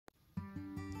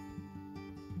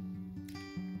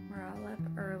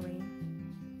early.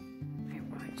 My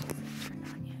watch isn't turned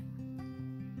on yet.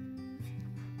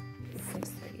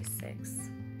 6:36.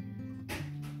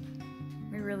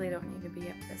 We really don't need to be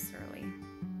up this early,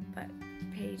 but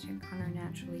Paige and Connor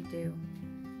naturally do.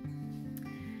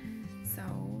 So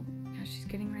now she's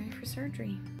getting ready for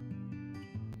surgery.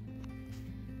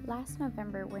 Last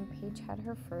November, when Paige had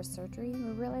her first surgery,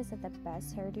 we realized that the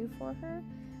best hairdo for her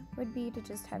would be to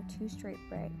just have 2 straight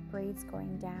braids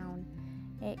going down.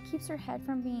 It keeps her head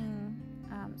from being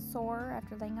sore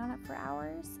after laying on it for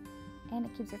hours, and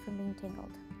it keeps it from being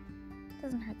tangled.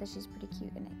 Doesn't hurt that she's pretty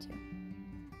cute in it too.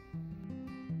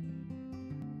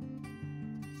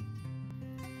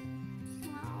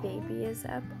 Baby is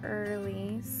up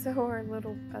early, so are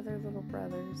other little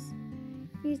brothers.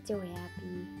 He's so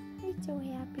happy. He's so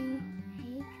happy.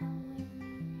 Hey, Cohen.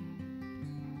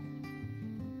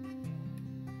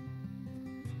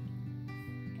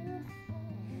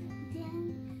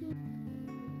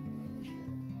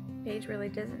 Paige really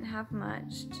doesn't have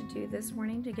much to do this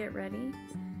morning to get ready.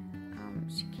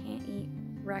 She can't eat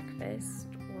breakfast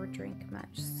or drink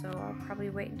much, so I'll probably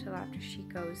wait until after she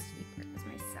goes to eat breakfast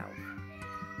myself.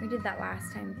 We did that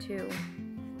last time too.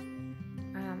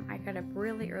 I got up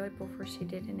really early before she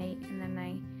did and ate, and then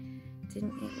I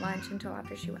didn't eat lunch until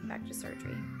after she went back to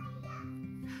surgery.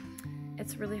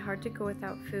 It's really hard to go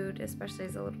without food, especially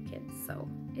as a little kid, so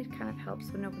it kind of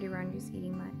helps when nobody around you is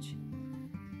eating much.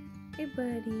 Hey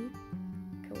buddy,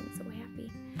 Cohen's so happy.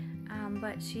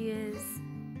 But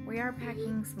we are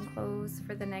packing some clothes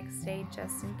for the next day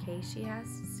just in case she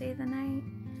has to stay the night.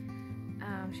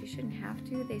 She shouldn't have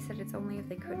to. They said it's only if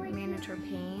they couldn't manage her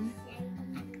pain,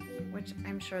 which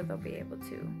I'm sure they'll be able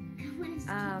to.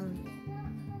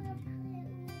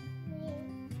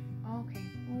 Okay,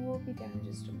 well, we'll be done in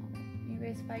just a moment. You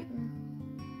guys fighting?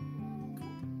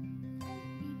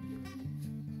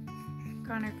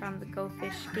 Connor found the Go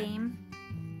Fish game,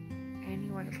 and he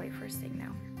wanted to play first thing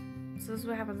now. So this is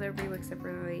what happens every week, except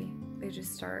for they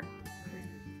just start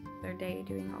their day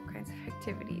doing all kinds of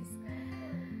activities.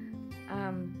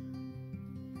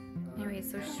 Anyway,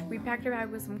 so we packed her bag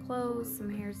with some clothes, some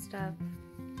hair stuff,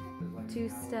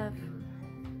 tooth stuff,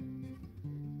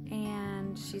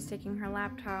 and she's taking her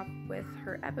laptop with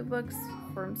her epic books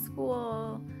from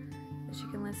school that she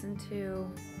can listen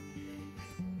to.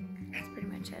 That's pretty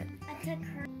much it. I took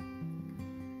her.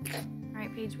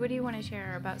 Alright, Paige, what do you want to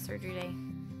share about surgery day?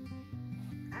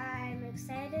 I'm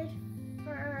excited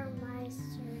for my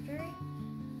surgery.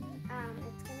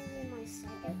 It's going to be my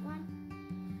second one.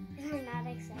 I'm not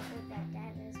excited that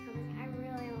Dad is coming. I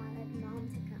really wanted Mom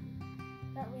to come.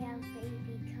 But we have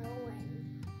baby Cohen.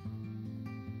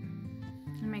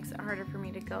 It makes it harder for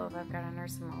me to go if I've got to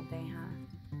nurse him all day, huh?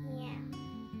 Yeah.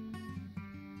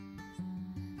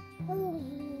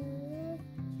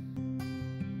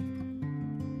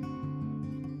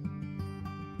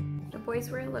 The boys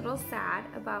were a little sad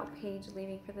about Paige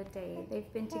leaving for the day.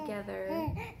 They've been together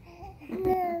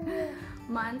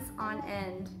months on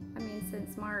end. I mean,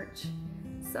 since March.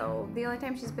 So the only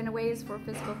time she's been away is for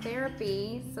physical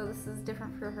therapy. So this is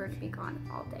different for her to be gone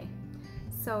all day.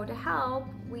 So to help,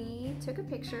 we took a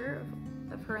picture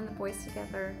of her and the boys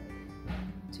together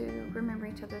to remember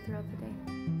each other throughout the day.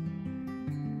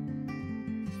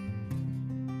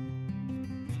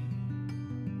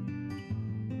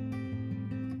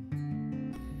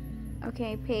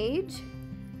 Okay, Paige,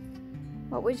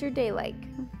 what was your day like?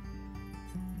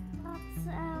 Lots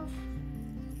of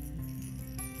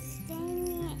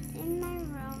staying in my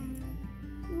room,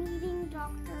 meeting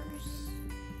doctors.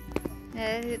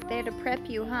 They had to prep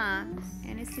you, huh?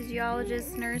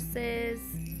 Anesthesiologists, nurses,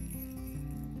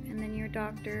 and then your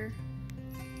doctor.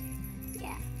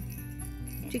 Yeah.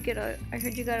 I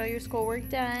heard you got all your schoolwork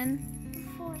done.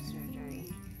 Before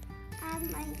surgery, I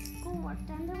had my schoolwork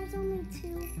done. There was only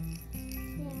 2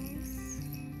 things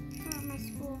for my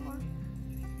schoolwork.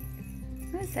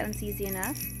 That sounds easy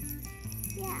enough.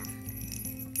 Yeah.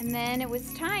 And then it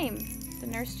was time. The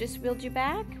nurse just wheeled you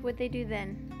back. What'd they do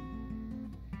then?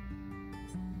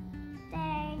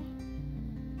 They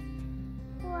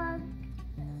plugged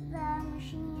the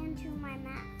machine into my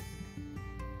mask.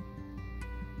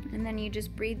 And then you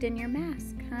just breathed in your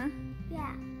mask, huh?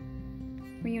 Yeah.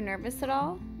 Were you nervous at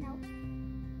all? Nope.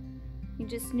 You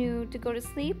just knew to go to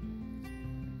sleep?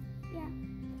 Yeah.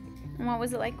 And what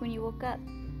was it like when you woke up?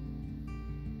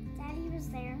 Daddy was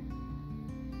there.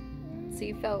 So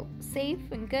you felt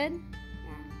safe and good?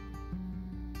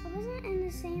 Yeah. I wasn't in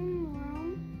the same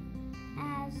room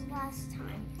as last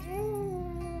time.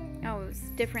 Oh, it was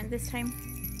different this time?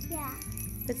 Yeah.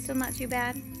 But still not too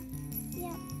bad?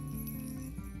 Yep.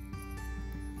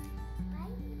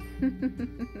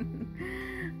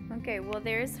 Okay, well,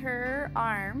 there's her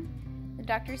arm. The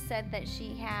doctor said that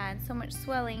she had so much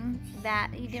swelling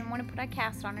that he didn't want to put a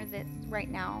cast on her right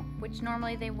now, which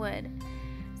normally they would.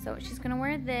 So she's going to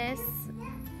wear this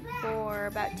for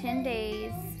about 10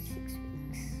 days. 6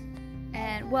 weeks.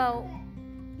 And, well,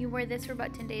 you wear this for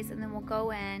about 10 days and then we'll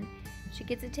go in. She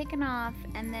gets it taken off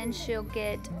and then she'll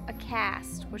get a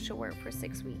cast, which she'll wear for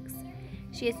 6 weeks.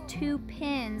 She has 2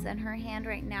 pins in her hand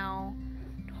right now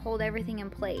to hold everything in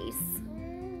place.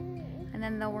 And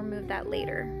then they'll remove that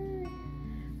later.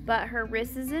 But her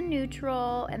wrist is in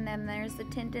neutral, and then there's the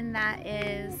tendon that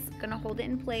is gonna hold it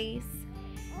in place.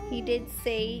 He did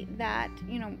say that,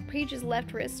 you know, Paige's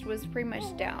left wrist was pretty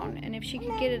much down, and if she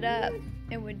could get it up,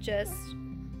 it wouldn't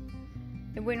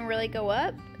really go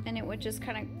up, and it would just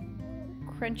kind of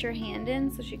crunch her hand in,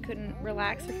 so she couldn't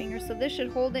relax her fingers. So this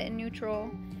should hold it in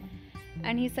neutral.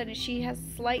 And he said she has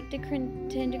slight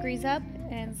 10 degrees up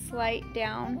and slight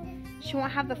down. She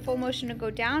won't have the full motion to go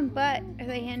down, but the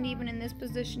hand, even in this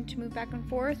position to move back and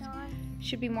forth,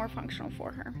 should be more functional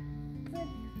for her.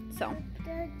 So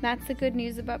that's the good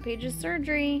news about Paige's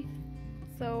surgery.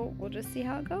 So we'll just see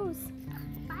how it goes.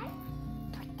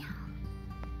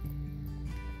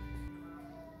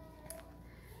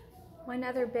 One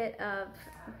other bit of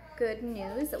good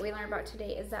news that we learned about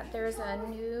today is that there's a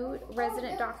new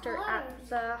resident doctor at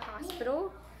the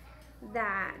hospital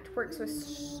that works with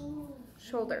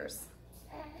shoulders.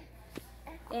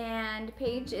 And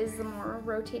Paige is more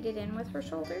rotated in with her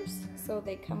shoulders, so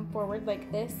they come forward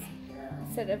like this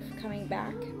instead of coming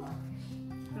back.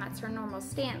 And that's her normal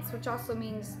stance, which also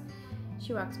means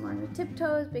she walks more on her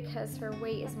tiptoes because her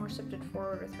weight is more shifted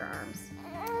forward with her arms.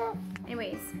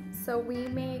 Anyways, so we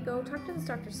may go talk to this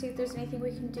doctor, see if there's anything we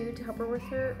can do to help her with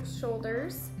her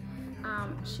shoulders.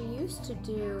 She used to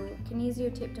do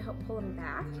kinesio tape to help pull them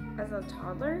back as a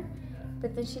toddler,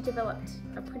 but then she developed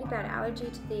a pretty bad allergy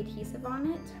to the adhesive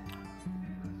on it.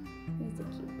 He's a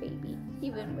cute baby,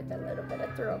 even with a little bit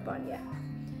of throw up on you.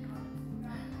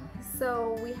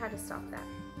 So we had to stop that.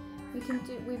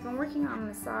 We've been working on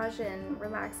massage and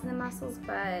relaxing the muscles,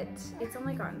 but it's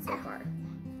only gotten so far.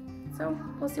 So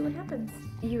we'll see what happens.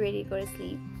 You ready to go to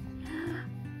sleep?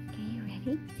 Okay, you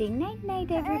ready? Say night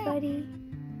night, everybody.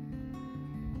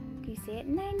 Can you say it?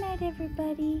 Night night,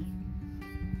 everybody.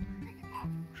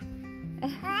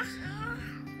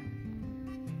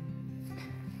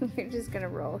 You're just gonna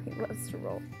roll. He loves to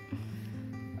roll.